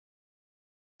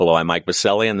Hello, I'm Mike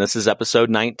Baselli, and this is episode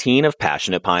 19 of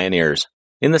Passionate Pioneers.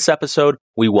 In this episode,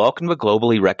 we welcome a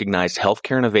globally recognized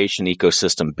healthcare innovation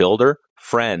ecosystem builder,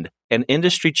 friend, and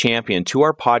industry champion to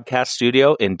our podcast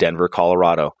studio in Denver,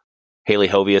 Colorado. Haley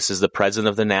Hovius is the president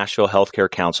of the Nashville Healthcare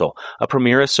Council, a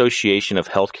premier association of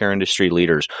healthcare industry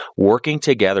leaders working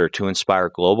together to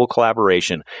inspire global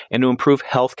collaboration and to improve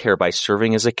healthcare by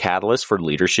serving as a catalyst for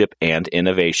leadership and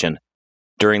innovation.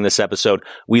 During this episode,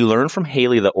 we learn from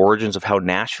Haley the origins of how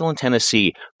Nashville and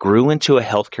Tennessee grew into a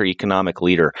healthcare economic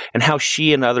leader and how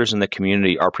she and others in the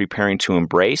community are preparing to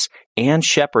embrace and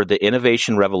shepherd the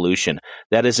innovation revolution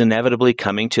that is inevitably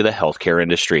coming to the healthcare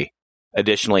industry.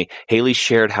 Additionally, Haley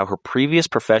shared how her previous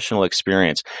professional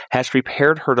experience has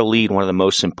prepared her to lead one of the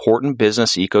most important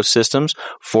business ecosystems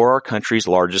for our country's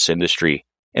largest industry,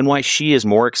 and why she is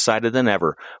more excited than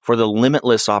ever for the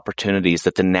limitless opportunities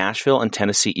that the Nashville and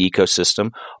Tennessee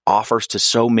ecosystem offers to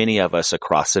so many of us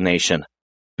across the nation.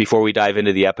 Before we dive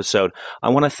into the episode, I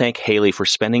want to thank Haley for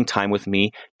spending time with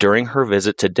me during her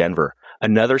visit to Denver,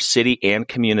 another city and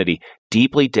community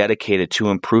deeply dedicated to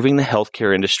improving the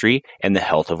healthcare industry and the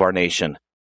health of our nation.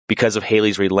 Because of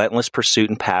Haley's relentless pursuit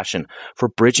and passion for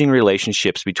bridging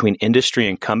relationships between industry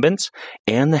incumbents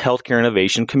and the healthcare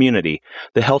innovation community,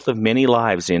 the health of many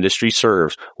lives the industry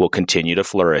serves will continue to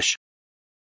flourish.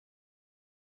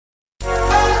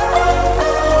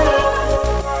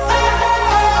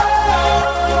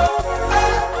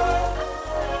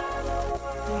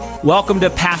 Welcome to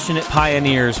Passionate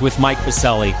Pioneers with Mike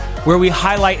Baselli, where we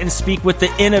highlight and speak with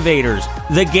the innovators,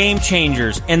 the game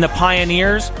changers, and the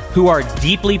pioneers who are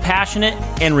deeply passionate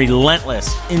and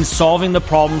relentless in solving the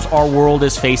problems our world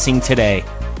is facing today.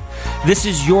 This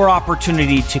is your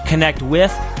opportunity to connect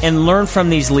with and learn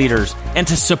from these leaders and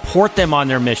to support them on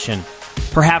their mission.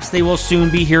 Perhaps they will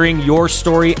soon be hearing your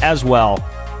story as well.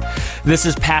 This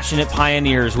is Passionate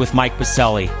Pioneers with Mike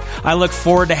Baselli. I look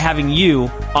forward to having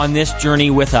you on this journey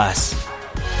with us.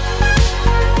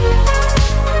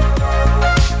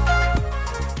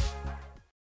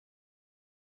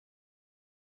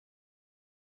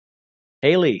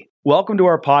 Haley, welcome to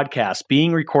our podcast,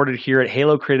 being recorded here at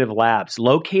Halo Creative Labs,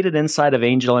 located inside of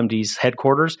Angel MD's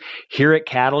headquarters here at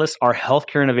Catalyst, our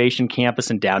healthcare innovation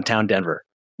campus in downtown Denver.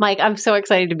 Mike, I'm so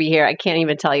excited to be here. I can't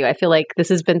even tell you. I feel like this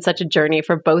has been such a journey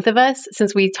for both of us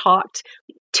since we talked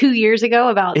 2 years ago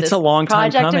about this a long time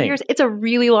project coming. of yours. It's a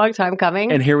really long time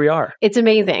coming. And here we are. It's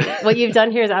amazing. What you've done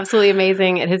here is absolutely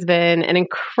amazing. It has been an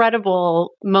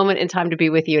incredible moment in time to be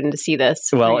with you and to see this.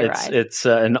 Well, it's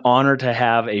an honor to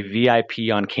have a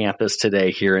VIP on campus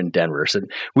today here in Denver. So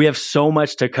we have so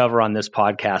much to cover on this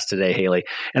podcast today, Haley,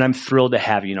 and I'm thrilled to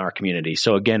have you in our community.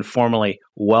 So again, formally,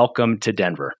 welcome to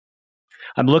Denver.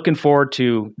 I'm looking forward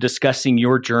to discussing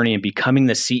your journey and becoming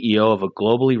the CEO of a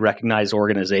globally recognized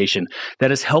organization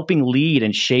that is helping lead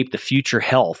and shape the future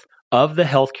health of the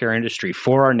healthcare industry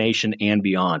for our nation and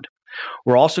beyond.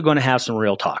 We're also going to have some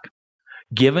real talk.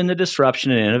 Given the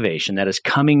disruption and innovation that is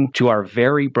coming to our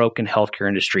very broken healthcare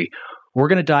industry, we're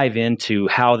going to dive into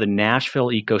how the Nashville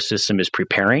ecosystem is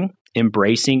preparing,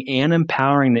 embracing, and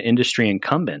empowering the industry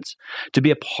incumbents to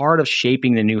be a part of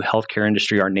shaping the new healthcare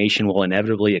industry our nation will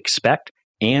inevitably expect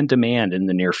and demand in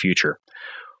the near future.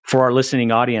 For our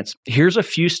listening audience, here's a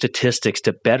few statistics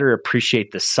to better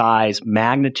appreciate the size,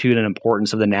 magnitude, and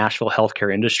importance of the Nashville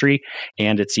healthcare industry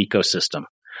and its ecosystem.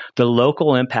 The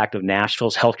local impact of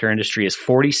Nashville's healthcare industry is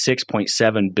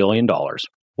 $46.7 billion,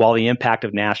 while the impact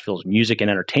of Nashville's music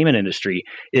and entertainment industry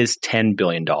is $10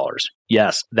 billion.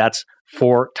 Yes, that's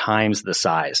 4 times the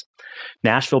size.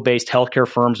 Nashville-based healthcare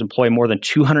firms employ more than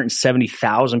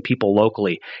 270,000 people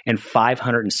locally and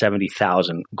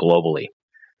 570,000 globally.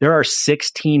 There are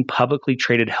 16 publicly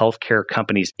traded healthcare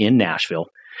companies in Nashville,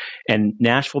 and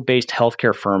Nashville-based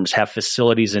healthcare firms have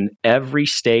facilities in every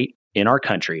state in our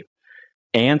country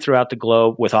and throughout the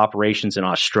globe with operations in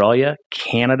Australia,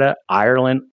 Canada,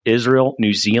 Ireland, Israel,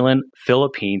 New Zealand,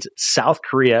 Philippines, South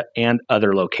Korea, and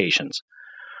other locations.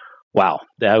 Wow,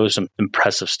 that was some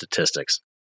impressive statistics.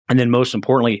 And then most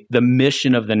importantly, the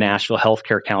mission of the Nashville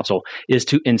Healthcare Council is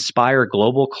to inspire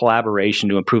global collaboration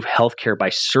to improve healthcare by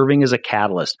serving as a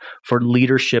catalyst for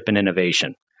leadership and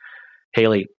innovation.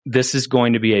 Haley, this is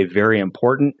going to be a very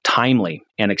important, timely,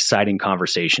 and exciting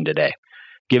conversation today.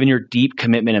 Given your deep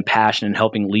commitment and passion in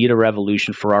helping lead a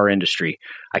revolution for our industry,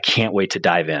 I can't wait to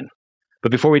dive in.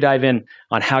 But before we dive in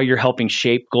on how you're helping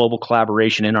shape global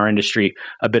collaboration in our industry,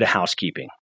 a bit of housekeeping.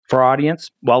 For our audience,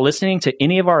 while listening to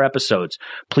any of our episodes,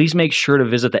 please make sure to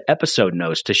visit the episode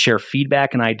notes to share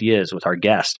feedback and ideas with our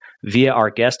guest via our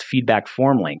guest feedback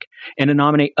form link, and to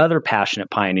nominate other passionate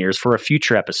pioneers for a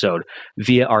future episode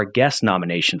via our guest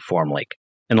nomination form link.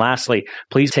 And lastly,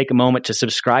 please take a moment to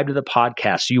subscribe to the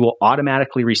podcast so you will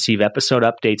automatically receive episode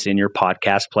updates in your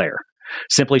podcast player.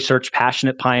 Simply search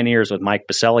Passionate Pioneers with Mike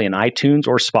Biselli in iTunes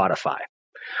or Spotify.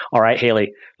 All right,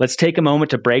 Haley, let's take a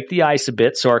moment to break the ice a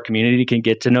bit so our community can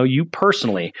get to know you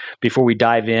personally before we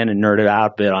dive in and nerd it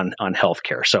out a bit on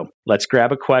healthcare. So let's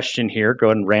grab a question here. Go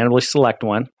ahead and randomly select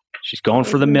one. She's going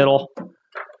for the middle.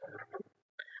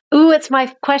 Ooh, it's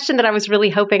my question that I was really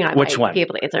hoping I Which might one? be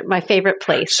able to answer. My favorite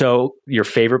place. So your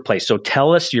favorite place. So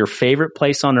tell us your favorite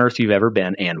place on earth you've ever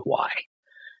been and why.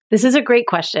 This is a great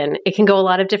question. It can go a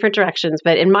lot of different directions,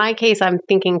 but in my case, I'm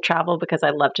thinking travel because I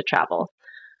love to travel.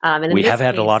 And we have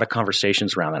had a lot of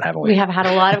conversations around that, haven't we? We have had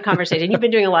a lot of conversation. You've been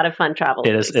doing a lot of fun travel.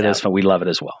 It is fun. We love it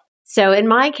as well. So in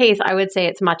my case, I would say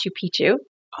it's Machu Picchu.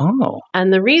 Oh.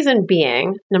 And the reason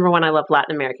being, number one, I love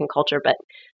Latin American culture, but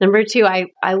number two, I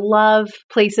love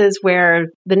places where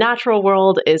the natural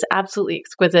world is absolutely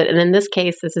exquisite. And in this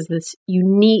case, this is this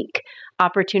unique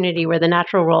opportunity where the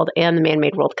natural world and the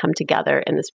man-made world come together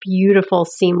in this beautiful,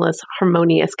 seamless,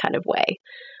 harmonious kind of way.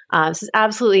 This is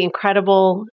absolutely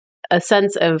incredible, a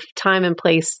sense of time and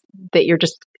place that you're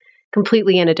just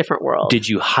completely in a different world. Did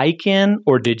you hike in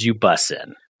or did you bus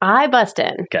in? I bust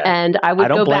in, and I would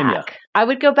go back. I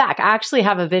would go back. I actually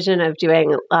have a vision of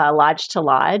doing lodge to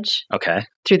lodge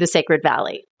through the Sacred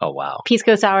Valley. Oh, wow.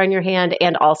 Pisco sour in your hand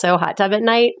and also hot tub at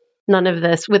night. None of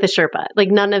this with a Sherpa, like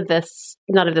none of this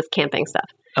camping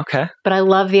stuff. Okay. But I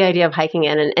love the idea of hiking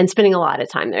in and spending a lot of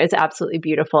time there. It's absolutely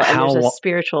beautiful. And there's a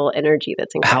spiritual energy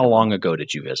that's incredible. How long ago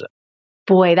did you visit?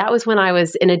 Boy, that was when I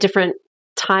was in a different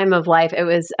time of life. It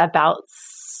was about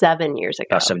 7 years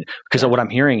ago. Because what I'm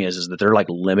hearing is that they're like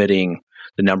limiting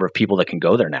the number of people that can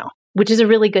go there now. Which is a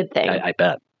really good thing. I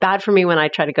bet. Bad for me when I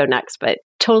try to go next, but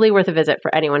totally worth a visit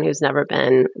for anyone who's never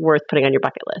been, worth putting on your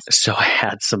bucket list. So I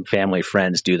had some family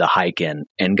friends do the hike in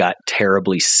and got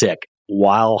terribly sick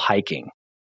while hiking.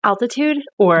 Altitude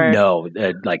or? No,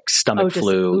 like stomach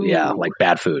flu. Yeah, like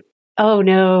bad food. Oh,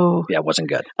 no. Yeah, it wasn't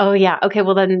good. Oh, yeah. Okay,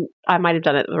 well, then I might have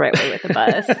done it the right way with the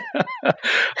bus.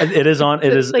 It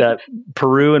is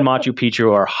Peru and Machu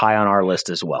Picchu are high on our list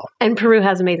as well. And Peru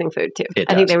has amazing food, too.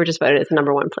 I think they were just voted as the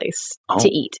number one place to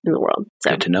eat in the world.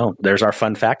 So. Good to know. There's our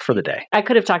fun fact for the day. I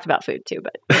could have talked about food, too,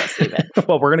 but let's leave it.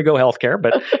 Well, we're going to go healthcare,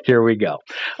 but here we go.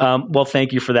 Well,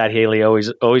 thank you for that, Haley.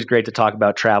 Always great to talk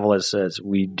about travel as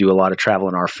we do a lot of travel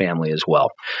in our family as well.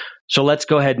 So let's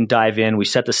go ahead and dive in. We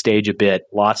set the stage a bit,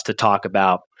 lots to talk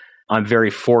about. I'm very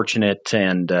fortunate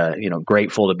and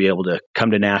grateful to be able to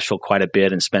come to Nashville quite a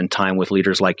bit and spend time with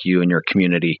leaders like you and your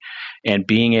community, and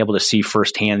being able to see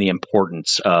firsthand the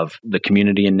importance of the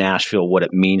community in Nashville, what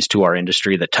it means to our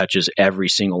industry that touches every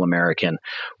single American,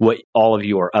 what all of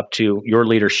you are up to, your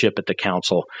leadership at the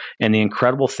council, and the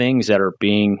incredible things that are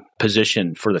being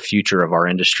positioned for the future of our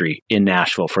industry in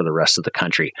Nashville for the rest of the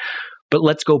country. But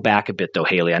let's go back a bit, though,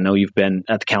 Haley. I know you've been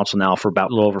at the council now for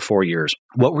about a little over 4 years.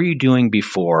 What were you doing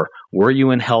before? Were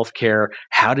you in healthcare?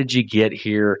 How did you get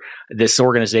here? This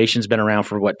organization's been around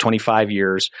for, 25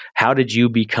 years. How did you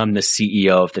become the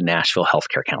CEO of the Nashville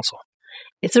Healthcare Council?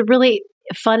 It's a really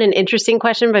fun and interesting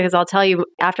question because I'll tell you,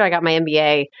 after I got my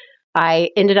MBA, I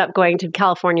ended up going to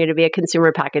California to be a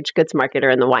consumer packaged goods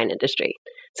marketer in the wine industry.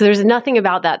 So there's nothing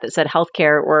about that said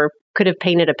healthcare or could have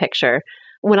painted a picture.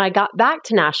 When I got back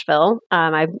to Nashville,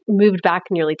 I moved back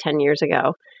nearly 10 years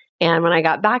ago. And when I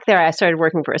got back there, I started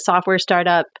working for a software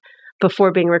startup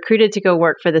before being recruited to go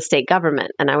work for the state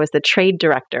government. And I was the trade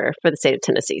director for the state of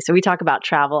Tennessee. So we talk about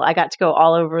travel. I got to go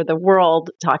all over the world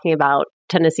talking about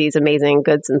Tennessee's amazing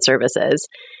goods and services.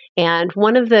 And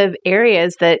one of the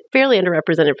areas that fairly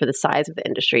underrepresented for the size of the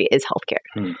industry is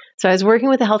healthcare. So I was working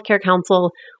with the Healthcare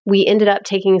Council. We ended up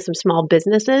taking some small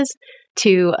businesses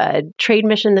to a trade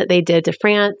mission that they did to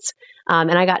France.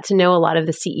 And I got to know a lot of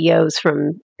the CEOs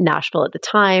from Nashville at the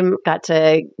time, got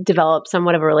to develop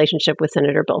somewhat of a relationship with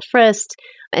Senator Bill Frist,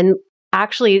 and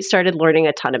actually started learning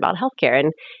a ton about healthcare.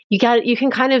 And you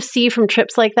can kind of see from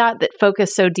trips like that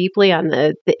focus so deeply on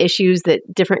the issues that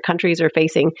different countries are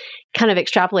facing, kind of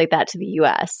extrapolate that to the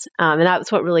US. And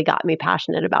that's what really got me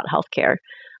passionate about healthcare,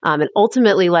 and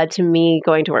ultimately led to me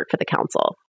going to work for the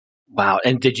council. Wow.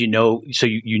 And did you know, so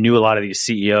you knew a lot of these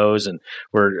CEOs and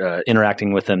were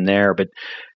interacting with them there, but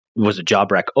was a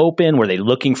job rec open? Were they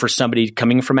looking for somebody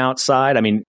coming from outside? I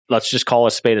mean, let's just call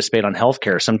a spade on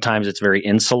healthcare. Sometimes it's very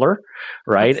insular,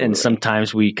 right? Absolutely. And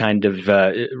sometimes we kind of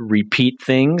repeat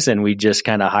things and we just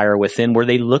kind of hire within. Were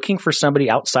they looking for somebody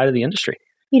outside of the industry?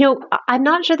 You know, I'm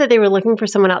not sure that they were looking for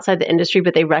someone outside the industry,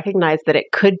 but they recognized that it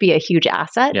could be a huge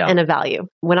asset and a value.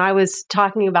 When I was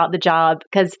talking about the job,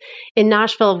 because in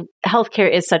Nashville,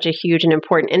 healthcare is such a huge and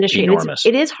important industry. Enormous.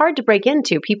 It is hard to break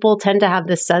into. People tend to have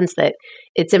this sense that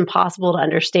it's impossible to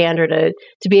understand or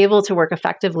to be able to work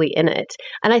effectively in it.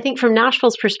 And I think from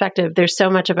Nashville's perspective, there's so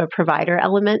much of a provider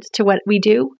element to what we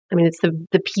do. I mean, it's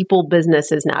the people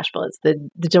business is Nashville. It's the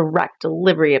direct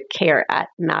delivery of care at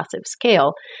massive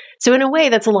scale. So in a way,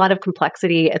 that's a lot of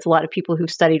complexity. It's a lot of people who've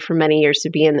studied for many years to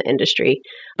be in the industry.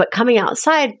 But coming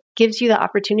outside gives you the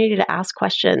opportunity to ask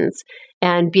questions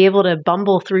and be able to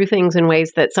bumble through things in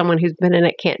ways that someone who's been in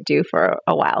it can't do for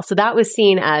a while. So that was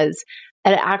seen as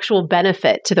an actual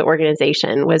benefit to the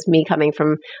organization, was me coming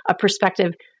from a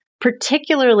perspective,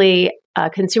 particularly a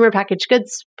consumer packaged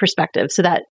goods perspective. So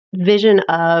that vision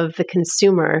of the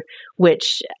consumer,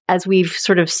 which as we've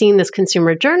sort of seen this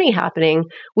consumer journey happening,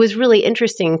 was really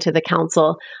interesting to the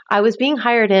council. I was being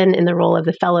hired in the role of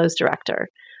the Fellows Director.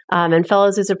 And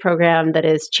Fellows is a program that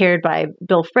is chaired by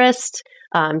Bill Frist,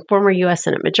 former U.S.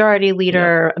 Senate Majority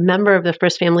Leader, a member of the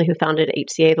Frist family who founded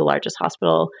HCA, the largest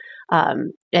hospital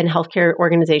and healthcare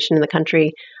organization in the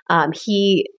country.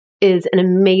 He is an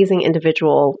amazing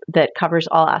individual that covers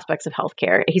all aspects of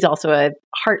healthcare. He's also a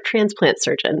heart transplant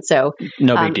surgeon. So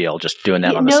no big deal, just doing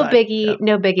that on the side.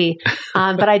 No biggie.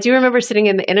 But I do remember sitting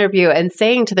in the interview and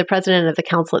saying to the president of the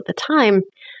council at the time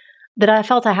that I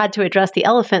felt I had to address the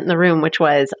elephant in the room, which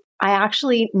was I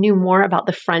actually knew more about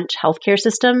the French healthcare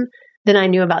system than I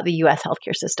knew about the U.S.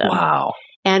 healthcare system. Wow.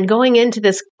 And going into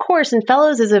this course, and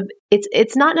Fellows is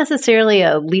it's not necessarily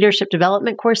a leadership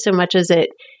development course so much as it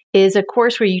is a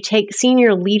course where you take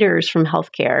senior leaders from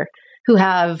healthcare who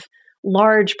have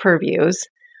large purviews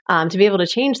to be able to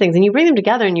change things. And you bring them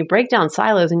together and you break down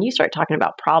silos and you start talking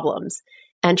about problems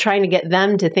and trying to get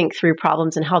them to think through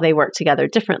problems and how they work together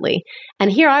differently.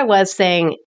 And here I was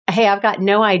saying, hey, I've got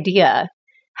no idea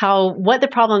what the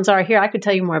problems are here. I could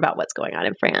tell you more about what's going on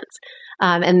in France.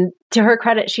 And to her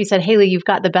credit, she said, Haley, you've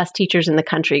got the best teachers in the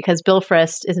country, because Bill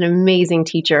Frist is an amazing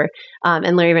teacher.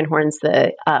 And Larry Van Horn's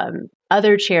the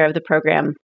other chair of the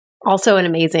program, also an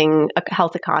amazing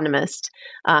health economist.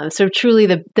 So truly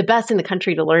the best in the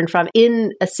country to learn from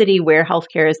in a city where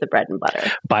healthcare is the bread and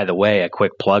butter. By the way, a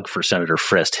quick plug for Senator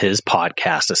Frist. His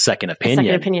podcast, A Second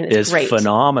Opinion, is great.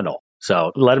 Phenomenal.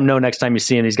 So let him know next time you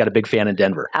see him. He's got a big fan in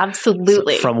Denver.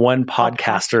 Absolutely. So from one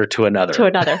podcaster to another.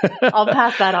 I'll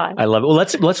pass that on. I love it. Well,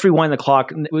 let's rewind the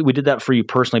clock. We did that for you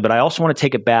personally, but I also want to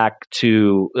take it back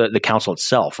to the council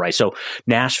itself, right? So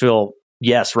Nashville,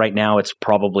 yes, right now it's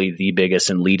probably the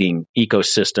biggest and leading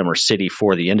ecosystem or city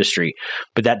for the industry,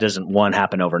 but that doesn't, one,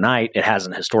 happen overnight. It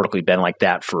hasn't historically been like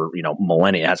that for,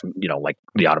 millennia. It hasn't, like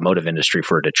the automotive industry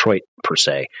for Detroit per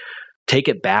se. Take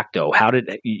it back, though. How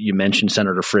did you mentioned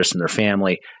Senator Frist and their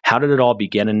family? How did it all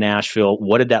begin in Nashville?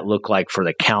 What did that look like for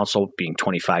the council, being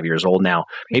 25 years old now?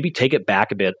 Maybe take it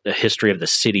back a bit, the history of the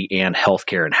city and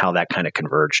healthcare and how that kind of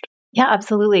converged. Yeah,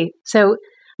 absolutely. So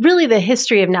really the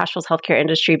history of Nashville's healthcare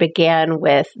industry began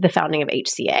with the founding of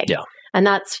HCA. Yeah. And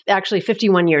that's actually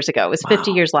 51 years ago. It was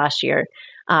 50 years last year.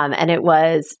 And it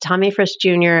was Tommy Frist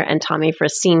Jr. and Tommy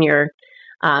Frist Sr.,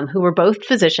 who were both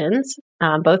physicians,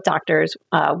 both doctors,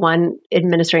 one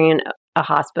administering in a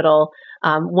hospital,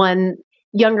 one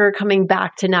younger coming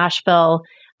back to Nashville.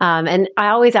 And I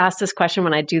always ask this question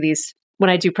when I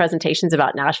do presentations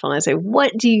about Nashville, and I say,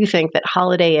 what do you think that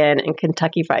Holiday Inn and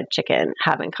Kentucky Fried Chicken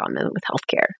have in common with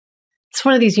healthcare? It's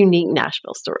one of these unique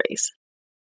Nashville stories.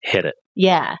 Hit it.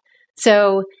 Yeah.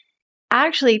 So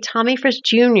actually, Tommy Frist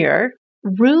Jr.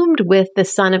 roomed with the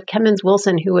son of Kemmons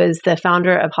Wilson, who was the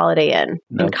founder of Holiday Inn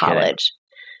in college.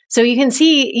 So you can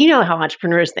see, how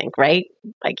entrepreneurs think, right?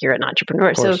 Like you're an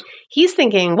entrepreneur. So he's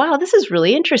thinking, wow, this is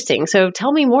really interesting. So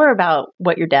tell me more about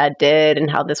what your dad did and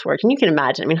how this worked. And you can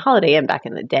imagine, Holiday Inn back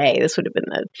in the day, this would have been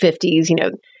the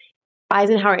 50s,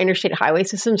 Eisenhower Interstate Highway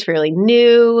System's fairly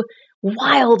new,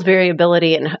 wild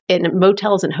variability in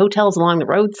motels and hotels along the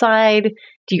roadside.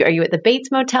 Are you at the Bates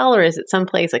Motel, or is it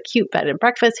someplace a cute bed and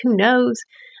breakfast? Who knows?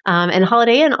 And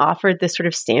Holiday Inn offered this sort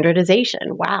of standardization.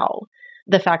 Wow.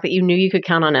 The fact that you knew you could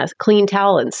count on a clean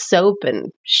towel and soap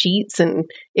and sheets, and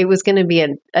it was going to be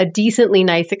a decently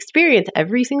nice experience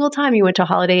every single time you went to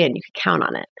Holiday Inn. You could count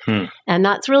on it. And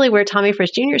that's really where Tommy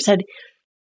Frist Jr. said,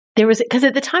 because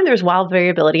at the time there was wild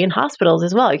variability in hospitals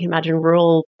as well. You can imagine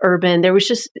rural, urban. It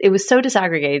was so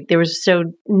disaggregated. There was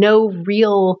no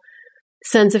real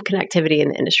sense of connectivity in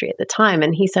the industry at the time.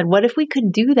 And he said, what if we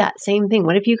could do that same thing?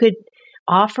 What if you could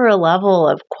offer a level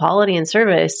of quality and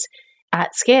service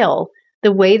at scale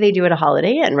the way they do at a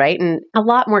Holiday Inn, right? And a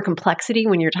lot more complexity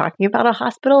when you're talking about a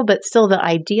hospital, but still the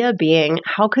idea being,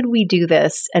 how could we do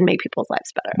this and make people's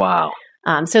lives better? Wow.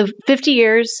 So 50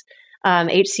 years,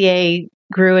 HCA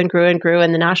grew and grew and grew.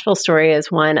 And the Nashville story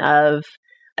is one of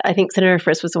I think Senator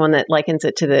Frist was the one that likens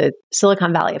it to the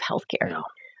Silicon Valley of healthcare.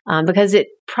 Because it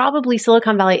probably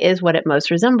Silicon Valley is what it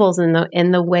most resembles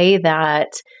in the way that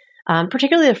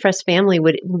particularly the Frist family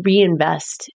would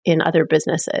reinvest in other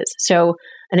businesses. So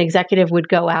an executive would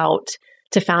go out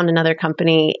to found another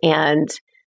company, and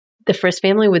the Frist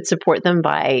family would support them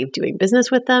by doing business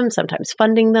with them, sometimes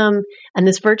funding them. And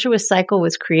this virtuous cycle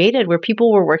was created where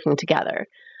people were working together.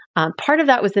 Part of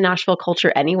that was the Nashville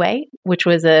culture anyway, which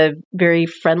was a very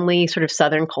friendly sort of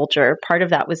Southern culture. Part of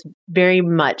that was very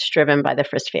much driven by the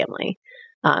Frist family.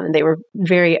 They were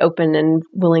very open and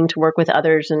willing to work with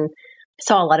others and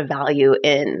saw a lot of value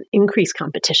in increased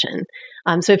competition.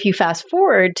 So if you fast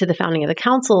forward to the founding of the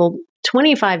council,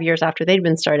 25 years after they'd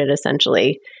been started,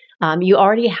 essentially, you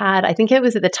already had, I think it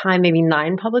was at the time, maybe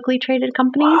 9 publicly traded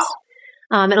companies.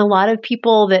 Wow. And a lot of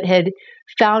people that had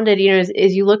founded,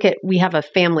 as you look at, we have a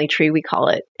family tree, we call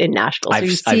it in Nashville. So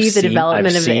you see the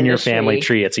development of the industry. I've seen your family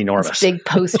tree. It's enormous. It's a big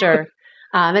poster.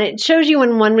 And it shows you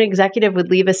when one executive would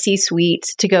leave a C-suite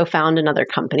to go found another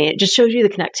company. It just shows you the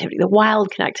connectivity, the wild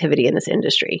connectivity in this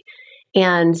industry.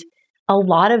 And a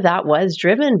lot of that was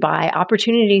driven by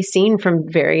opportunities seen from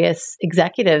various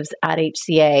executives at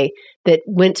HCA that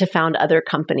went to found other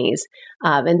companies.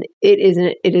 And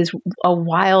it is a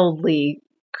wildly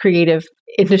creative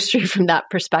industry from that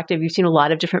perspective. You've seen a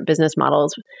lot of different business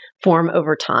models form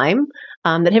over time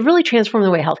that have really transformed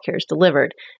the way healthcare is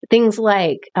delivered. Things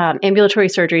like ambulatory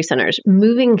surgery centers,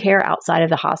 moving care outside of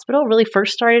the hospital really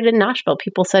first started in Nashville.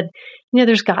 People said,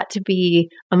 there's got to be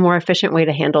a more efficient way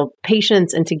to handle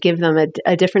patients and to give them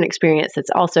a different experience that's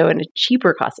also a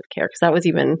cheaper cost of care, because that was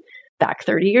even back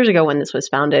 30 years ago when this was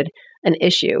founded, an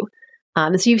issue.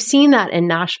 So you've seen that in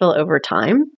Nashville over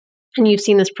time, and you've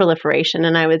seen this proliferation.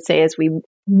 And I would say as we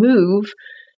move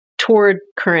toward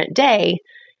current day,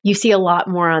 you see a lot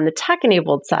more on the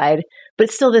tech-enabled side,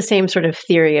 but still the same sort of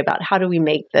theory about how do we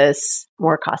make this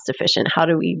more cost-efficient? How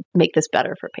do we make this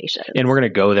better for patients? And we're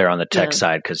going to go there on the tech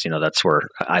side because, that's where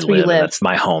I live. And that's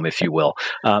my home, if you will.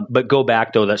 But go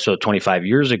back, though, so 25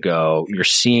 years ago, you're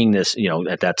seeing this,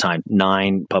 at that time,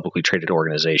 9 publicly traded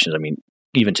organizations. I mean,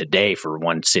 even today for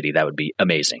one city, that would be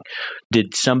amazing.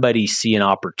 Did somebody see an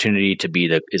opportunity to be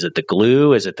is it the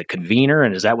glue? Is it the convener?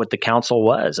 And is that what the council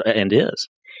was and is?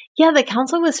 Yeah, the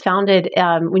council was founded,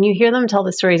 when you hear them tell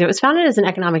the stories, it was founded as an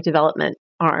economic development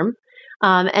arm.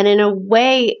 And in a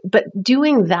way, but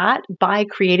doing that by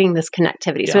creating this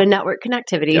connectivity. Yeah. So a network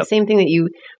connectivity, same thing that you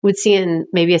would see in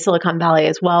maybe a Silicon Valley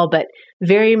as well, but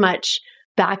very much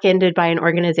back-ended by an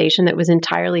organization that was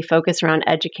entirely focused around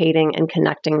educating and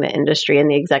connecting the industry and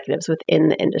the executives within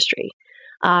the industry.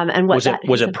 And what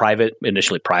was it private,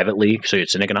 initially privately? So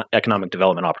it's an economic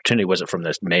development opportunity. Was it from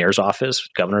the mayor's office,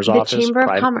 governor's office? The Chamber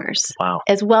of Commerce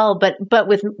as well, but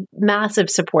with massive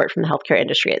support from the healthcare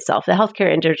industry itself. The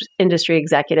healthcare industry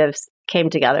executives came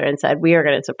together and said, we are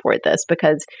going to support this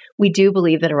because we do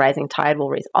believe that a rising tide will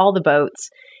raise all the boats.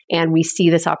 And we see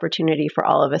this opportunity for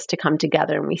all of us to come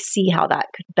together, and we see how that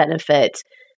could benefit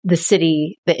the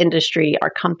city, the industry,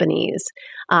 our companies.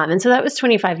 And so that was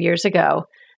 25 years ago.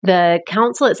 The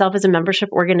council itself is a membership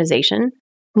organization.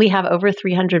 We have over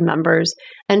 300 members.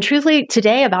 And truthfully,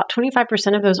 today, about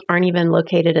 25% of those aren't even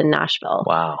located in Nashville.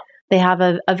 Wow. They have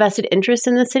a vested interest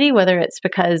in the city, whether it's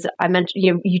because I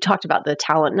mentioned, you talked about the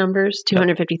talent numbers,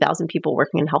 250,000 people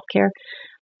working in healthcare.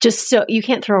 Just so you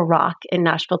can't throw a rock in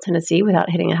Nashville, Tennessee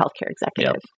without hitting a healthcare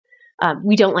executive.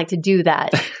 We don't like to do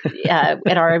that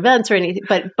at our events or anything,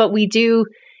 but we do.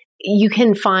 You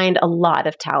can find a lot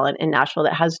of talent in Nashville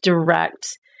that has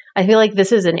direct. I feel like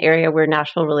this is an area where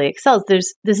Nashville really excels.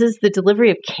 This is the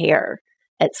delivery of care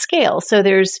at scale. So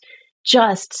there's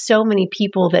just so many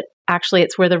people that actually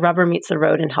it's where the rubber meets the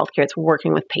road in healthcare. It's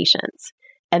working with patients.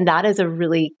 And that is a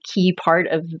really key part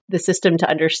of the system to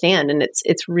understand. And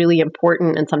it's really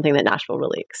important and something that Nashville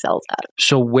really excels at.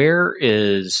 So where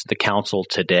is the council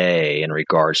today in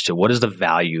regards to what is the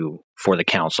value for the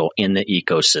council in the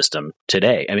ecosystem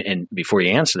today? I mean, and before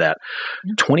you answer that,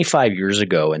 25 years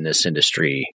ago in this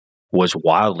industry was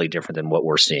wildly different than what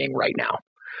we're seeing right now.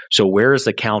 So where is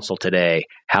the council today?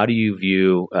 How do you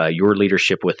view your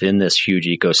leadership within this huge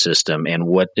ecosystem, and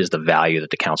what is the value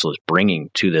that the council is bringing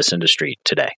to this industry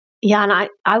today? Yeah, and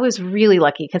I was really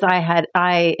lucky because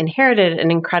I inherited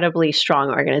an incredibly strong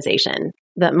organization.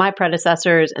 That my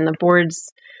predecessors and the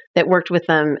boards that worked with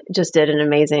them just did an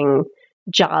amazing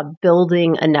job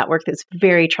building a network that's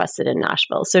very trusted in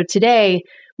Nashville. So today,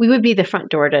 we would be the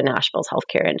front door to Nashville's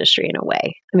healthcare industry in a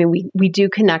way. I mean, we do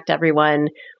connect everyone.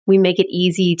 We make it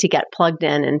easy to get plugged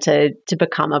in and to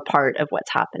become a part of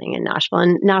what's happening in Nashville.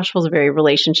 And Nashville's a very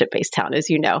relationship-based town, as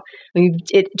you know. I mean,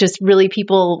 it just really,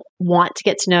 people want to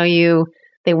get to know you.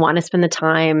 They want to spend the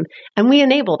time, and we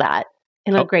enable that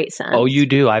in a great sense. Oh, you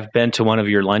do. I've been to one of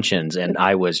your luncheons, and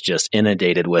I was just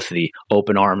inundated with the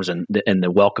open arms and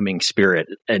the welcoming spirit.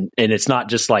 And it's not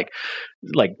just like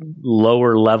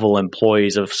lower level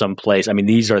employees of some place. I mean,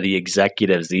 these are the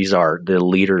executives. These are the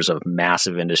leaders of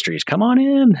massive industries. Come on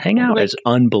in, hang out. It's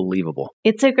unbelievable.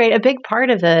 It's a big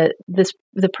part of the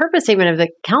purpose statement of the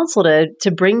council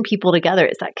to bring people together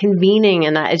is that convening,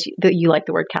 and that is you like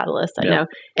the word catalyst, I know.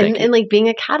 And like being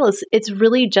a catalyst, it's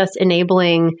really just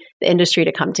enabling the industry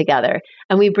to come together.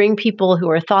 And we bring people who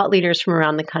are thought leaders from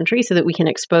around the country so that we can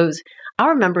expose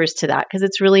our members to that, because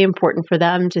it's really important for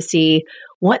them to see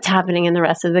what's happening in the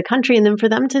rest of the country, and then for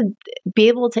them to be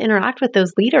able to interact with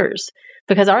those leaders,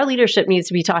 because our leadership needs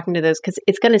to be talking to those, because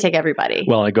it's going to take everybody.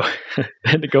 Well,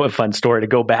 to go a fun story, to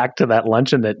go back to that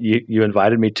luncheon that you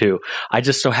invited me to, I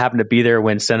just so happened to be there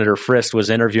when Senator Frist was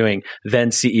interviewing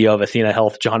then CEO of Athena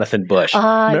Health, Jonathan Bush.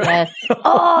 Yes.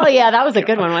 Oh, yeah, that was a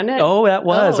good one, wasn't it? Oh, that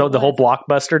was. The whole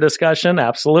blockbuster discussion.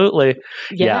 Absolutely.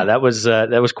 Yeah, that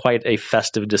was quite a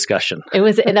festive discussion. It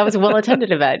was, and that was a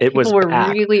well-attended event. People were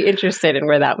really interested in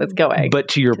where that was going. But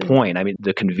to your point, I mean,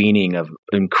 the convening of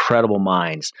incredible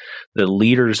minds, the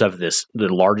leaders of the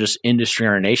largest industry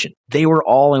in our nation, they were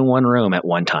all in one room at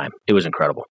one time. It was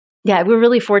incredible. Yeah, we're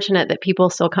really fortunate that people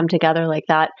still come together like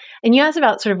that. And you asked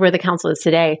about sort of where the council is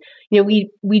today. You know,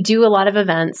 we do a lot of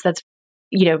events. That's,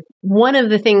 you know, one of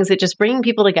the things that just bringing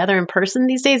people together in person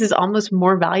these days is almost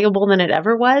more valuable than it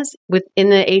ever was within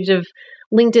the age of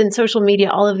LinkedIn, social media,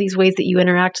 all of these ways that you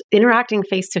interacting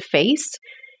face to face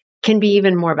can be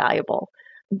even more valuable.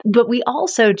 But we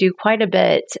also do quite a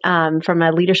bit from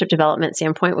a leadership development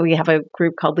standpoint, where we have a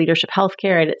group called Leadership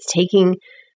Healthcare, and it's taking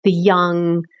the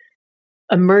young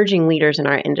emerging leaders in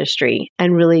our industry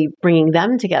and really bringing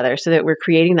them together so that we're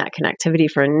creating that connectivity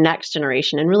for a next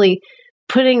generation and really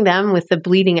putting them with the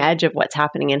bleeding edge of what's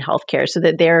happening in healthcare so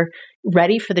that they're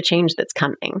ready for the change that's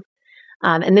coming.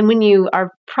 And then our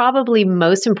probably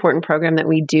most important program that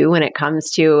we do when it comes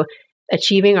to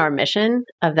achieving our mission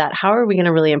of that, how are we going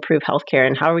to really improve healthcare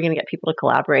and how are we going to get people to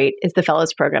collaborate, is the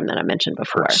Fellows program that I mentioned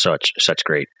before. Such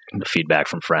great feedback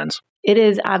from friends. It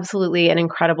is absolutely an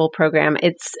incredible program.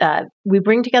 It's we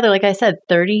bring together, like I said,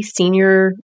 30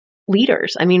 senior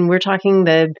leaders. I mean, we're talking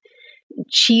the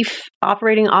chief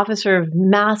operating officer of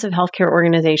massive healthcare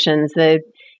organizations, the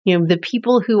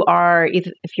people who are,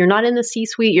 if you're not in the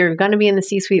C-suite, you're going to be in the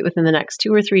C-suite within the next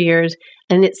 2 or 3 years.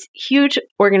 And it's huge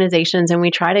organizations, and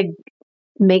we try to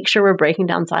make sure we're breaking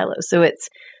down silos. So it's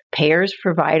payers,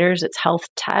 providers, it's health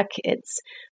tech, it's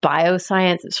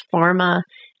bioscience, it's pharma.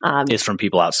 It's from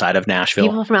people outside of Nashville.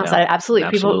 People from outside,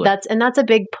 absolutely. People, that's a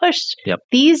big push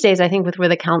these days. I think with where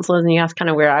the council is, and you asked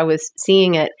kind of where I was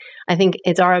seeing it. I think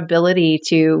it's our ability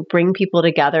to bring people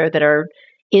together that are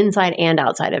inside and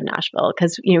outside of Nashville,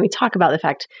 because we talk about the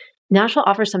fact Nashville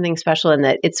offers something special in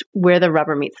that it's where the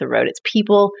rubber meets the road. It's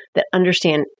people that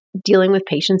understand dealing with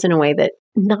patients in a way that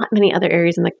not many other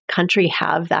areas in the country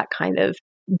have that kind of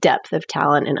depth of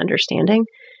talent and understanding.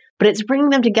 But it's bringing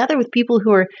them together with people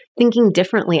who are thinking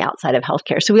differently outside of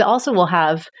healthcare. So we also will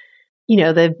have,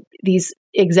 these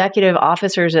executive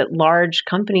officers at large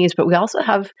companies, but we also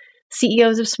have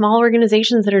CEOs of small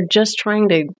organizations that are just trying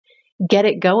to get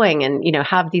it going and,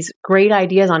 have these great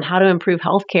ideas on how to improve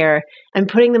healthcare, and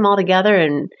putting them all together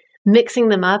and mixing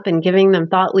them up and giving them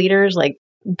thought leaders like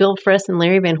Bill Frist and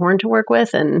Larry Van Horn to work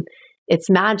with. And it's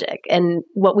magic. And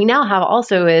what we now have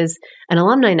also is an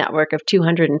alumni network of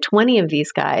 220 of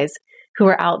these guys who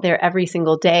are out there every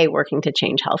single day working to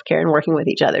change healthcare and working with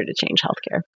each other to change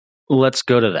healthcare. Let's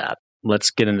go to that. Let's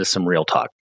get into some real talk.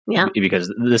 Yeah. Because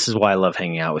this is why I love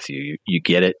hanging out with you. You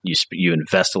get it. You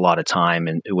invest a lot of time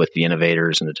with the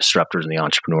innovators and the disruptors and the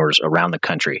entrepreneurs around the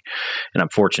country. And I'm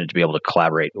fortunate to be able to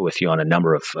collaborate with you on a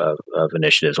number of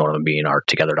initiatives, one of them being our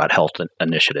Together.Health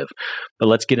initiative. But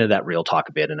let's get into that real talk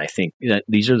a bit. And I think that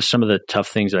these are some of the tough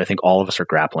things that I think all of us are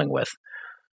grappling with.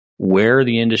 Where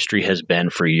the industry has been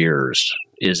for years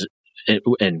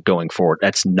and going forward,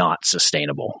 that's not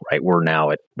sustainable, right? We're now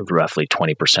at roughly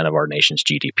 20% of our nation's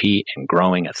GDP and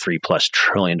growing at $3+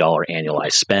 trillion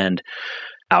annualized spend.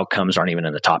 Outcomes aren't even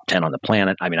in the top 10 on the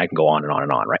planet. I mean, I can go on and on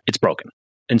and on, right? It's broken.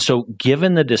 And so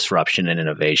given the disruption and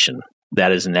innovation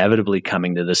that is inevitably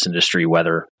coming to this industry,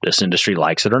 whether this industry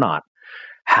likes it or not,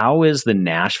 how is the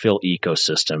Nashville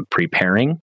ecosystem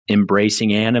preparing,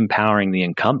 embracing, and empowering the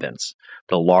incumbents,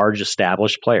 the large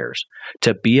established players,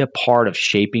 to be a part of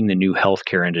shaping the new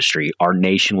healthcare industry our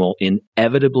nation will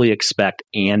inevitably expect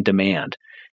and demand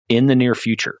in the near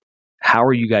future? How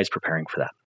are you guys preparing for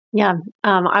that? Yeah,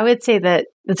 I would say that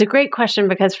that's a great question,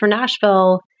 because for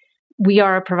Nashville, we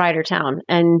are a provider town,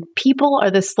 and people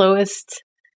are the slowest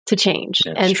to change.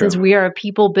 That's and true. Since we are a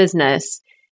people business,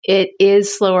 it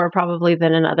is slower probably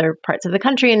than in other parts of the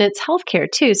country, and it's healthcare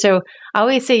too. So I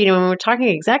always say, when we're talking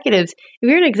executives, if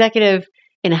you're an executive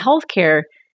in healthcare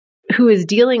who is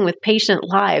dealing with patient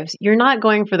lives, you're not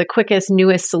going for the quickest,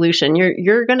 newest solution.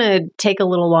 You're going to take a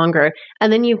little longer.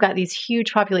 And then you've got these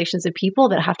huge populations of people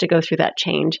that have to go through that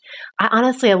change.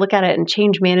 I look at it, and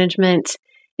change management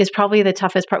is probably the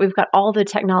toughest part. We've got all the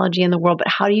technology in the world, but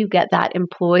how do you get that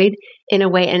employed in a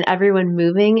way and everyone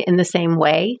moving in the same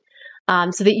way,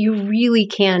 so that you really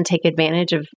can take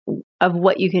advantage of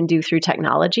what you can do through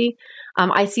technology?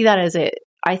 I see that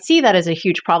as a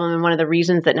huge problem, and one of the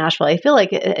reasons that Nashville, I feel like,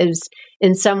 is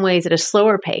in some ways at a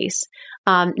slower pace.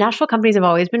 Nashville companies have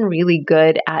always been really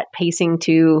good at pacing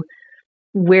to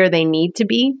where they need to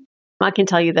be. I can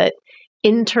tell you that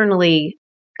internally,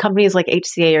 companies like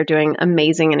HCA are doing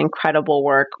amazing and incredible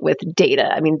work with data.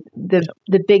 I mean, the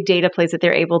big data plays that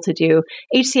they're able to do.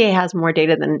 HCA has more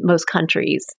data than most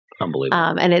countries.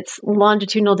 Unbelievable. And it's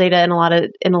longitudinal data in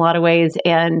a lot of ways,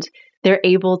 and they're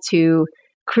able to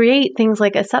create things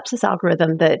like a sepsis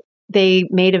algorithm that they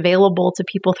made available to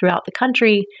people throughout the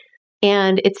country,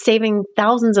 and it's saving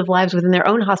thousands of lives within their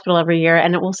own hospital every year,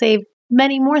 and it will save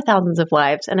many more thousands of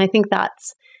lives. And I think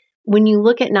that's, when you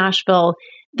look at Nashville,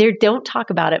 they don't talk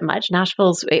about it much.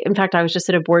 In fact, I was just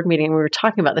at a board meeting and we were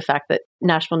talking about the fact that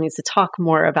Nashville needs to talk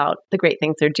more about the great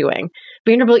things they're doing.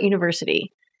 Vanderbilt University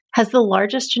has the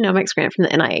largest genomics grant from the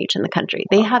NIH in the country.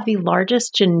 They have the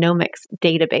largest genomics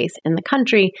database in the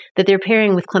country that they're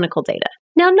pairing with clinical data.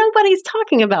 Now, nobody's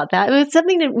talking about that. It's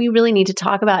something that we really need to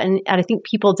talk about, and I think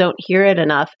people don't hear it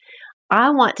enough. I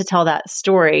want to tell that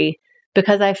story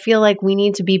because I feel like we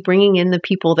need to be bringing in the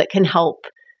people that can help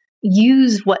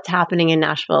use what's happening in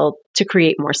Nashville to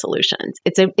create more solutions.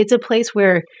 It's a place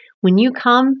where when you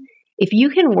come, if you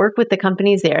can work with the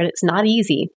companies there, and it's not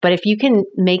easy, but if you can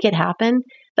make it happen,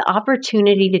 the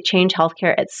opportunity to change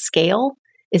healthcare at scale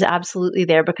is absolutely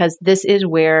there, because this is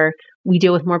where we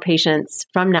deal with more patients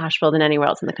from Nashville than anywhere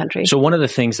else in the country. So one of the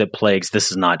things that plagues,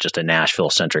 this is not just a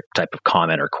Nashville-centric type of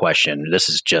comment or question. This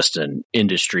is just an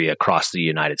industry across the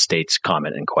United States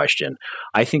comment and question.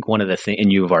 I think one of the things,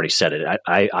 and you've already said it,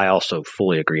 I also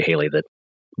fully agree, Haley, that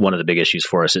one of the big issues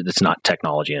for us, it's not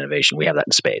technology innovation. We have that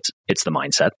in spades. It's the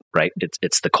mindset, right?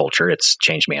 It's the culture. It's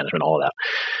change management, all of that.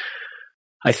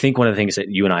 I think one of the things that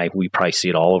you and I, we probably see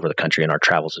it all over the country in our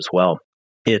travels as well.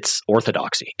 It's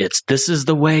orthodoxy. This is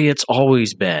the way it's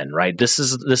always been, right? This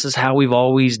is how we've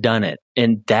always done it.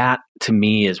 And that, to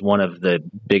me, is one of the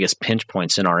biggest pinch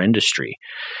points in our industry.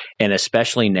 And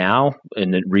especially now,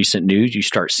 in the recent news, you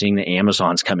start seeing the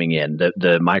Amazons coming in,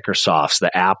 the Microsofts,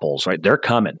 the Apples, right? They're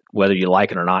coming, whether you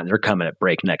like it or not. They're coming at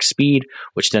breakneck speed,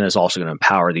 which then is also going to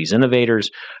empower these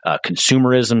innovators.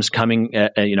 Consumerism's coming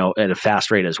at a fast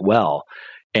rate as well.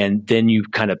 And then you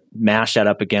kind of mash that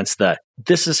up against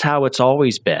this is how it's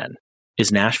always been.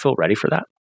 Is Nashville ready for that?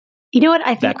 You know what?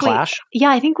 I think that clash?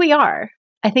 I think we are.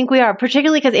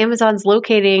 Particularly because Amazon's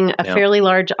locating a fairly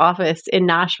large office in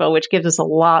Nashville, which gives us a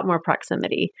lot more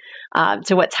proximity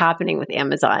to what's happening with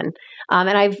Amazon.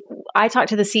 And I talk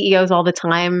to the CEOs all the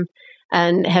time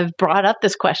and have brought up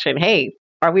this question, hey,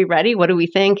 are we ready? What do we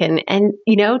think? And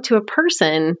to a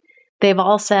person, they've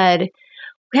all said,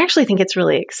 we actually think it's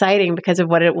really exciting because of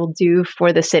what it will do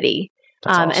for the city.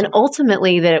 Awesome. And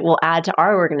ultimately that it will add to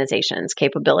our organization's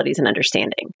capabilities and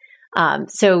understanding.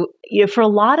 So for a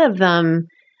lot of them,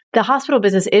 the hospital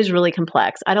business is really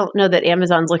complex. I don't know that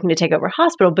Amazon's looking to take over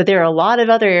hospital, but there are a lot of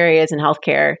other areas in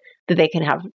healthcare that they can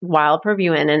have wild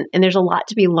purview in. And there's a lot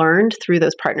to be learned through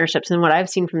those partnerships. And what I've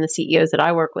seen from the CEOs that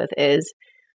I work with is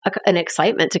an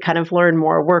excitement to kind of learn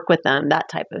more, work with them, that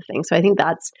type of thing. So I think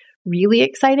that's really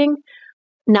exciting.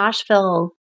 Nashville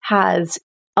has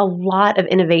a lot of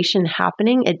innovation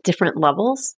happening at different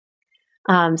levels.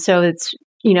 So it's,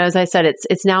 as I said,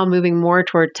 it's now moving more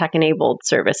toward tech-enabled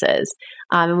services.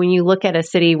 And when you look at a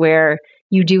city where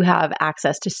you do have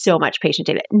access to so much patient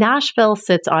data, Nashville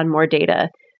sits on more data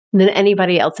than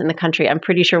anybody else in the country. I'm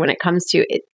pretty sure when it comes to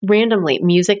it, randomly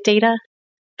music data,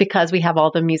 because we have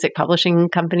all the music publishing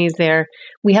companies there.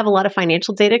 We have a lot of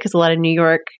financial data because a lot of New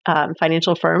York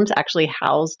financial firms actually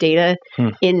house data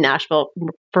in Nashville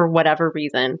for whatever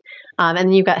reason. And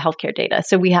then you've got healthcare data.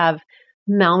 So we have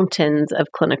mountains of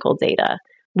clinical data.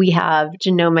 We have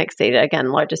genomics data,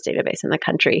 again, largest database in the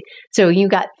country. So you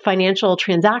got financial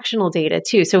transactional data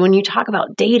too. So when you talk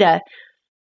about data,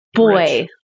 boy,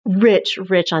 rich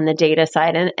on the data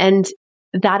side. And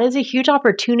that is a huge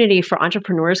opportunity for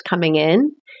entrepreneurs coming in.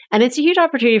 And it's a huge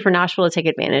opportunity for Nashville to take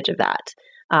advantage of that.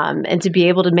 and to be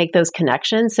able to make those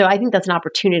connections. So I think that's an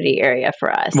opportunity area for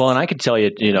us. Well, and I could tell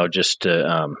you, just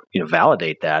to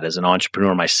validate that as an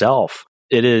entrepreneur myself,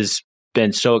 it has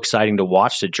been so exciting to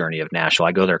watch the journey of Nashville.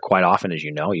 I go there quite often, as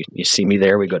you know. You see me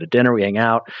there. We go to dinner, we hang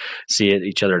out, see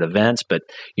each other at events. But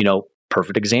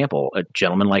perfect example, a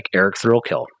gentleman like Eric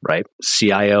Thrillkill, right?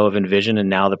 CIO of Envision and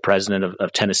now the president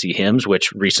of Tennessee HIMSS,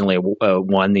 which recently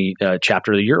won the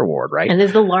Chapter of the Year award, right? And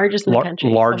is the largest in the country.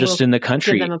 Largest in the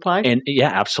country. Give them a plug. And yeah,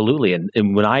 absolutely. And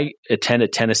when I attend a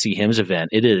Tennessee HIMSS event,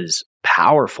 it is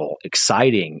powerful,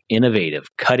 exciting, innovative,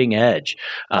 cutting edge.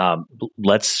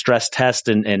 Let's stress test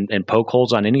and poke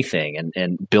holes on anything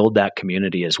and build that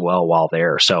community as well while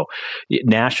there. So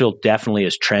Nashville definitely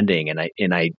is trending.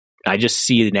 And I just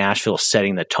see Nashville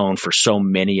setting the tone for so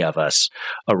many of us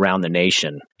around the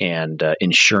nation and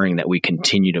ensuring that we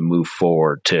continue to move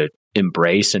forward to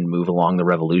embrace and move along the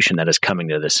revolution that is coming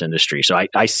to this industry. So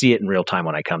I see it in real time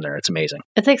when I come there. It's amazing.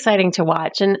 It's exciting to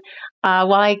watch. And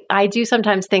while I do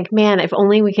sometimes think, man, if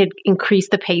only we could increase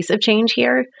the pace of change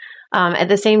here, at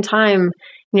the same time,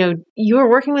 you are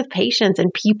working with patients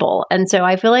and people. And so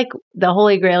I feel like the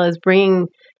Holy Grail is bringing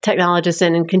technologists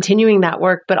in and continuing that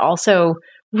work, but also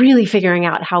really figuring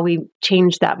out how we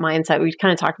change that mindset. We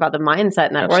kind of talked about the mindset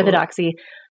and that Absolutely. orthodoxy.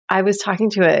 I was talking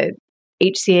to a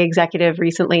HCA executive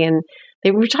recently, and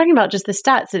they were talking about just the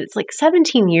stats that it's like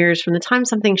 17 years from the time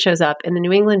something shows up in the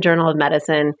New England Journal of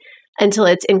Medicine until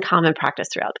it's in common practice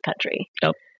throughout the country.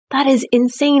 Yep. That is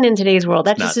insane in today's world.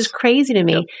 That just is crazy to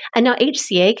me. Yep. And now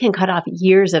HCA can cut off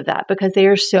years of that because they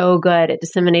are so good at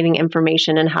disseminating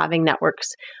information and having networks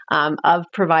of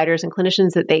providers and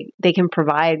clinicians that they can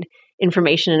provide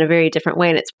information in a very different way.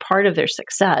 And it's part of their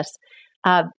success.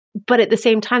 But at the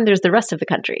same time, there's the rest of the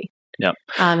country. Yep.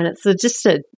 And it's just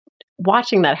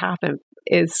watching that happen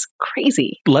is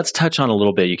crazy. Let's touch on a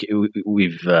little bit.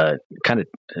 We've kind of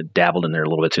dabbled in there a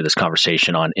little bit through this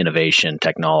conversation on innovation,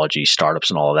 technology, startups,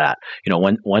 and all of that.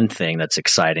 One thing that's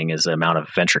exciting is the amount of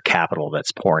venture capital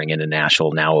that's pouring into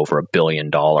Nashville, now over $1 billion.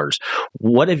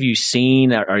 What have you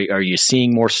seen? Are you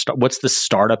seeing more? What's the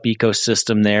startup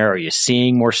ecosystem there? Are you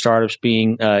seeing more startups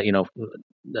being,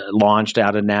 launched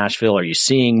out of Nashville? Are you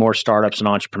seeing more startups and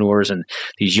entrepreneurs and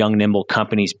these young, nimble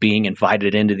companies being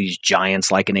invited into these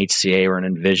giants like an HCA or an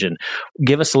Envision?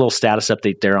 Give us a little status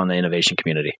update there on the innovation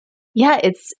community. Yeah,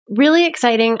 it's really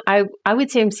exciting. I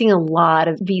would say I'm seeing a lot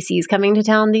of VCs coming to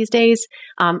town these days,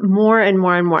 more and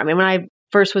more and more. I mean, when I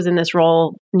first was in this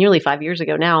role nearly 5 years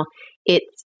ago now,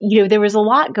 there was a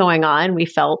lot going on, we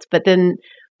felt, but then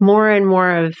more and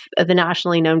more of the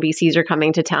nationally known VCs are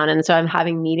coming to town. And so I'm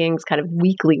having meetings kind of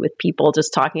weekly with people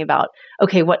just talking about,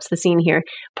 okay, what's the scene here?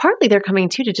 Partly they're coming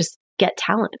too to just get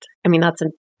talent. I mean, that's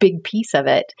a big piece of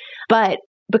it. But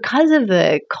because of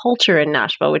the culture in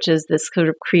Nashville, which is this sort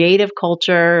of creative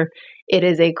culture, it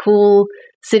is a cool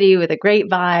city with a great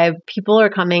vibe. People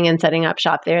are coming and setting up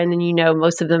shop there. And then,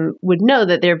 most of them would know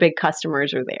that their big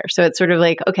customers are there. So it's sort of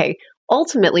like, okay,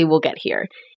 ultimately we'll get here.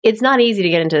 It's not easy to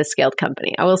get into a scaled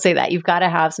company. I will say that. You've got to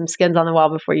have some skins on the wall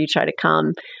before you try to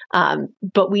come.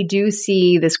 But we do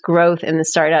see this growth in the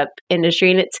startup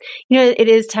industry. And it's, it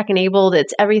is tech enabled.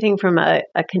 It's everything from a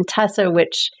Contessa,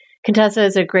 which Contessa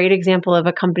is a great example of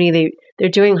a company. They're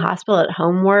doing hospital at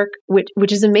home work,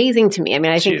 which is amazing to me. I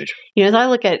mean, I think, as I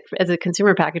look at as a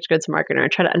consumer packaged goods marketer, I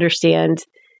try to understand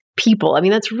people. I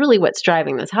mean, that's really what's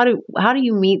driving this. How do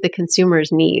you meet the consumer's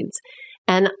needs?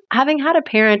 And having had a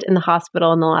parent in the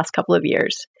hospital in the last couple of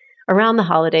years around the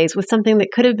holidays with something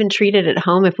that could have been treated at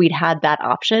home if we'd had that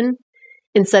option,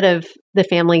 instead of the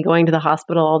family going to the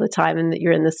hospital all the time and that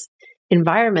you're in this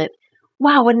environment.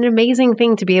 Wow, what an amazing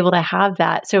thing to be able to have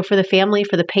that. So for the family,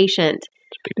 for the patient,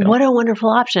 what a wonderful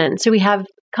option. So we have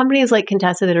companies like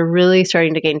Contessa that are really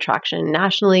starting to gain traction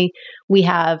nationally. We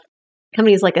have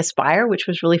companies like Aspire, which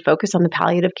was really focused on the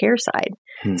palliative care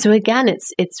side. So again,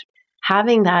 it's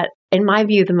having that, in my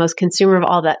view, the most consumer of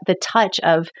all that, the touch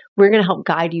of we're going to help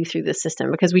guide you through the system,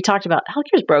 because we talked about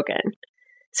healthcare is broken.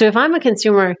 So if I'm a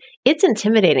consumer, it's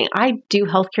intimidating. I do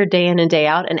healthcare day in and day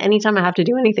out. And anytime I have to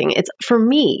do anything, for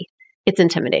me, it's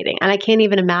intimidating. And I can't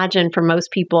even imagine for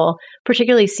most people,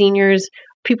 particularly seniors,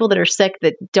 people that are sick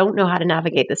that don't know how to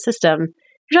navigate the system,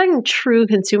 you're talking true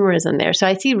consumerism there. So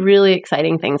I see really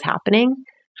exciting things happening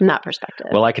from that perspective.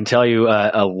 Well, I can tell you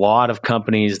a lot of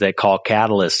companies that call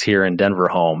Catalyst here in Denver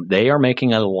home, they are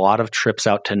making a lot of trips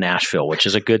out to Nashville, which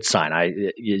is a good sign.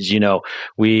 As you know,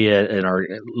 we in our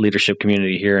leadership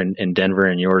community here in Denver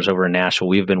and yours over in Nashville,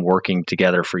 we've been working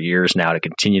together for years now to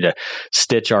continue to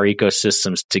stitch our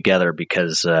ecosystems together,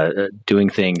 because doing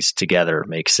things together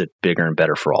makes it bigger and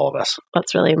better for all of us.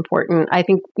 That's really important. I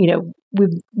think,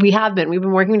 we've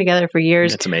been working together for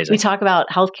years. That's amazing. We talk about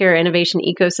healthcare innovation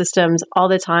ecosystems all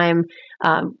the time.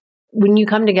 When you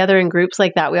come together in groups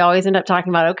like that, we always end up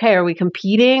talking about, okay, are we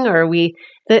competing, or are we,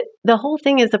 the whole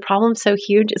thing is the problem's so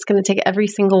huge, it's going to take every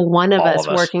single one of us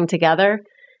working together.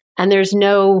 And there's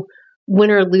no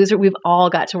winner or loser. We've all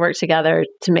got to work together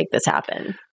to make this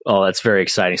happen. Oh, that's very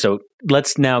exciting. So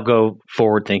let's now go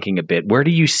forward thinking a bit. Where do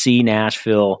you see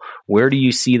Nashville? Where do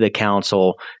you see the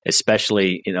council,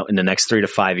 especially in the next 3 to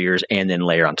 5 years, and then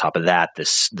layer on top of that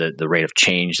the rate of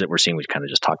change that we're seeing? We kind of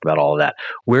just talked about all of that.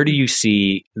 Where do you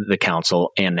see the council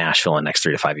and Nashville in the next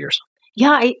 3 to 5 years?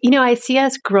 Yeah, I see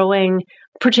us growing,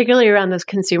 particularly around those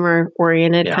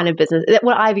consumer-oriented kind of business.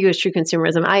 What I view as true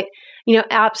consumerism.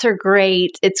 Apps are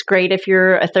great. It's great if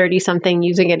you're a 30-something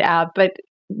using an app, but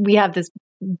we have this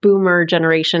boomer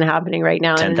generation happening right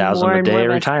now. 10,000 a day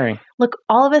retiring. Look,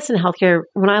 all of us in healthcare,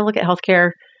 when I look at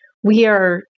healthcare, we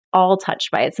are all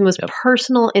touched by it. It's the most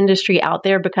personal industry out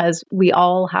there because we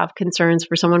all have concerns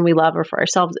for someone we love or for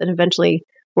ourselves, and eventually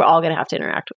we're all going to have to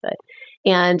interact with it.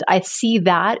 And I see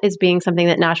that as being something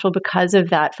that Nashville, because of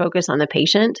that focus on the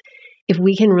patient, if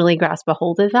we can really grasp a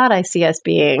hold of that, I see us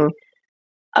being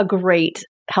a great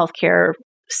healthcare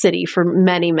city for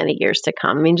many, many years to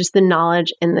come. I mean, just the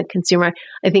knowledge and the consumer,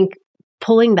 I think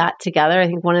pulling that together, I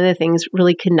think one of the things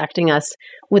really connecting us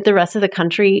with the rest of the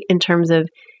country in terms of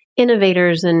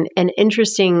innovators and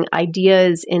interesting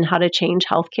ideas in how to change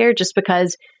healthcare, just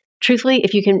because truthfully,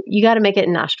 if you got to make it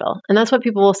in Nashville. And that's what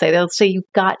people will say. They'll say you've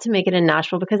got to make it in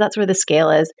Nashville because that's where the scale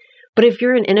is. But if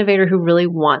you're an innovator who really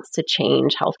wants to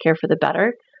change healthcare for the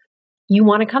better, you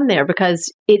want to come there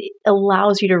because it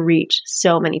allows you to reach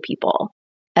so many people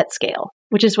at scale,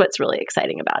 which is what's really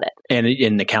exciting about it. And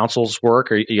in the council's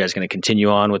work, are you guys going to continue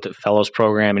on with the Fellows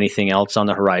program? Anything else on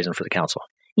the horizon for the council?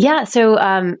 Yeah. So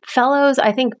Fellows,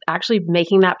 I think actually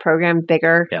making that program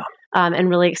bigger and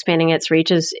really expanding its reach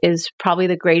is probably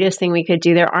the greatest thing we could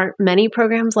do. There aren't many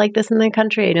programs like this in the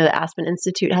country. I know the Aspen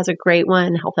Institute has a great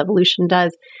one, Health Evolution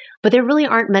does, but there really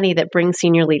aren't many that bring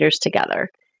senior leaders together.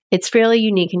 It's fairly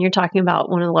unique, and you're talking about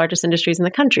one of the largest industries in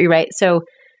the country, right? So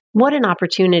what an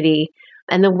opportunity.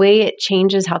 And the way it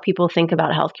changes how people think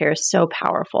about healthcare is so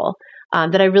powerful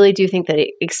that I really do think that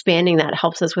expanding that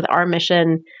helps us with our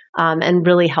mission and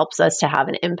really helps us to have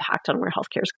an impact on where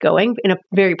healthcare is going in a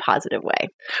very positive way.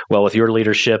 Well, with your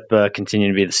leadership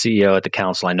continuing to be the CEO at the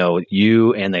council, I know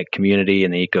you and the community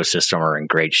and the ecosystem are in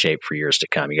great shape for years to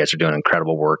come. You guys are doing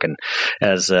incredible work. And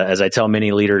as I tell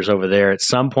many leaders over there, at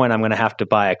some point I'm going to have to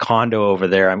buy a condo over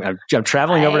there. I'm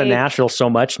traveling over to Nashville so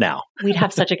much now. We'd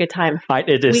have such a good time.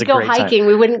 It is a great time. We'd go hiking.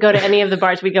 We wouldn't go to any of the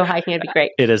bars. We'd go hiking. It'd be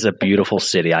great. It is a beautiful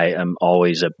city. I am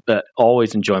always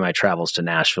enjoy my travels to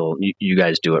Nashville. You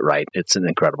guys do it right. It's an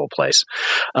incredible place.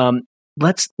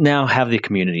 Let's now have the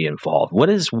community involved.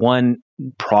 What is one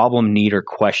problem, need, or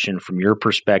question from your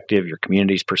perspective, your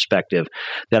community's perspective,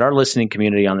 that our listening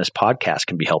community on this podcast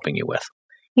can be helping you with?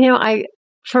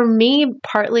 For me,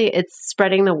 partly it's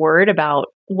spreading the word about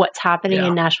what's happening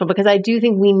in Nashville, because I do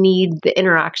think we need the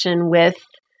interaction with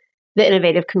the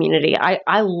innovative community.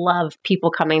 I love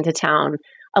people coming to town.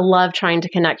 I love trying to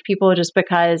connect people just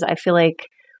because I feel like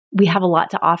we have a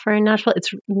lot to offer in Nashville. It's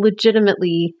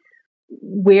legitimately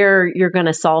where you're going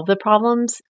to solve the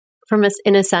problems from us,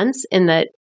 in a sense, in that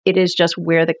it is just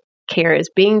where the care is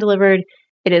being delivered.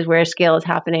 It is where scale is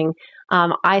happening.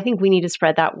 I think we need to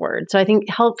spread that word. So I think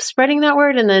help spreading that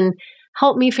word, and then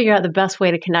help me figure out the best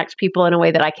way to connect people in a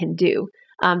way that I can do.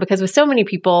 Because with so many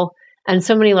people and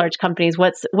so many large companies,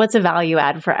 what's a value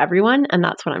add for everyone? And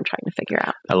that's what I'm trying to figure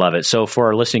out. I love it. So for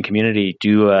our listening community,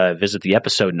 do visit the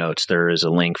episode notes. There is a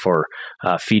link for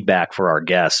feedback for our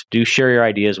guests. Do share your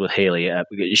ideas with Haley.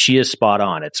 She is spot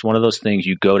on. It's one of those things,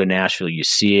 you go to Nashville, you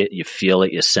see it, you feel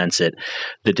it, you sense it.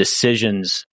 The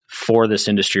decisions for this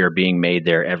industry are being made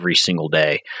there every single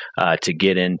day to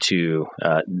get into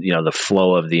the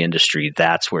flow of the industry.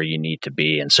 That's where you need to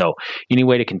be. And so any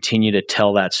way to continue to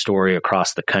tell that story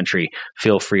across the country,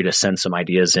 feel free to send some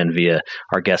ideas in via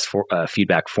our guest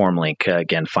feedback form link.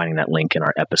 Again, finding that link in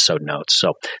our episode notes.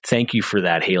 So thank you for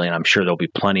that, Haley. And I'm sure there'll be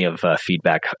plenty of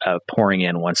feedback pouring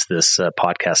in once this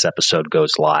podcast episode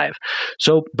goes live.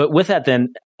 So, but with that then,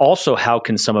 also, how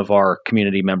can some of our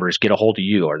community members get a hold of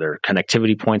you? Are there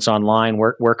connectivity points online?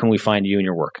 Where can we find you and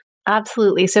your work?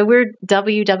 Absolutely. So we're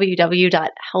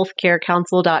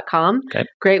www.healthcarecouncil.com. Okay.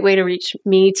 Great way to reach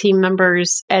me, team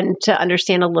members, and to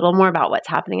understand a little more about what's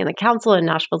happening in the council and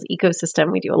Nashville's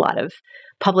ecosystem. We do a lot of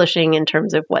publishing in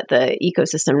terms of what the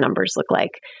ecosystem numbers look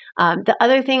like. The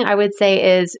other thing I would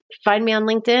say is find me on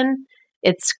LinkedIn.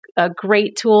 It's a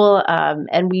great tool,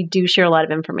 and we do share a lot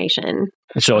of information.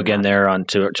 So again, there on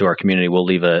to our community, we'll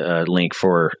leave a link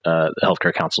for the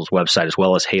Healthcare Council's website, as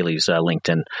well as Haley's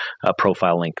LinkedIn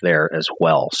profile link there as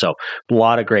well. So a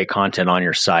lot of great content on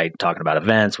your site, talking about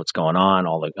events, what's going on,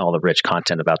 all the rich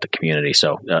content about the community.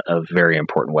 So a very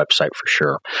important website for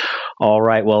sure. All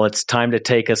right, well, it's time to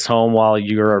take us home while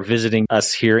you are visiting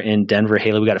us here in Denver.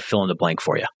 Haley, we got to fill in the blank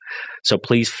for you. So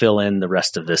please fill in the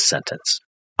rest of this sentence.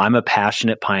 I'm a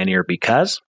passionate pioneer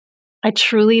because I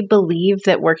truly believe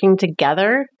that working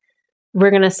together, we're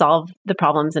going to solve the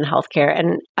problems in healthcare.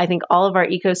 And I think all of our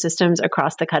ecosystems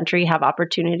across the country have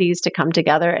opportunities to come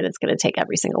together, and it's going to take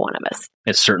every single one of us.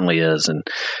 It certainly is. And,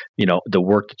 the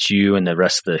work that you and the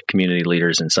rest of the community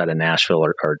leaders inside of Nashville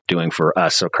are doing for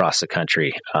us across the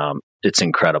country, it's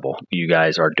incredible. You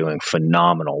guys are doing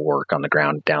phenomenal work on the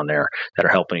ground down there that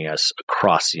are helping us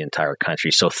across the entire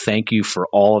country. So thank you for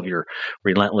all of your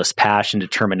relentless passion,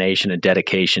 determination, and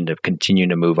dedication to continue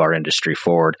to move our industry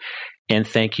forward. And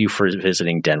thank you for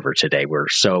visiting Denver today. We're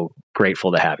so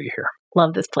grateful to have you here.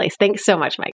 Love this place. Thanks so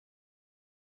much, Mike.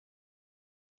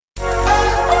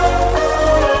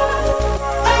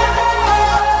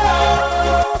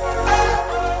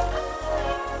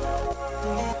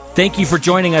 Thank you for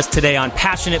joining us today on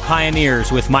Passionate Pioneers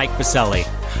with Mike Biselli.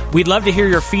 We'd love to hear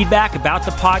your feedback about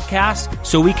the podcast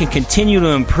so we can continue to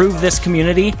improve this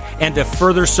community and to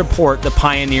further support the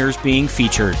pioneers being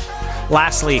featured.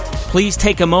 Lastly, please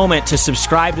take a moment to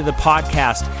subscribe to the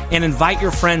podcast and invite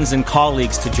your friends and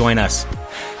colleagues to join us.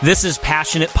 This is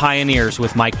Passionate Pioneers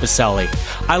with Mike Biselli.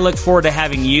 I look forward to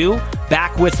having you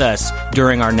back with us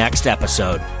during our next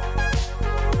episode.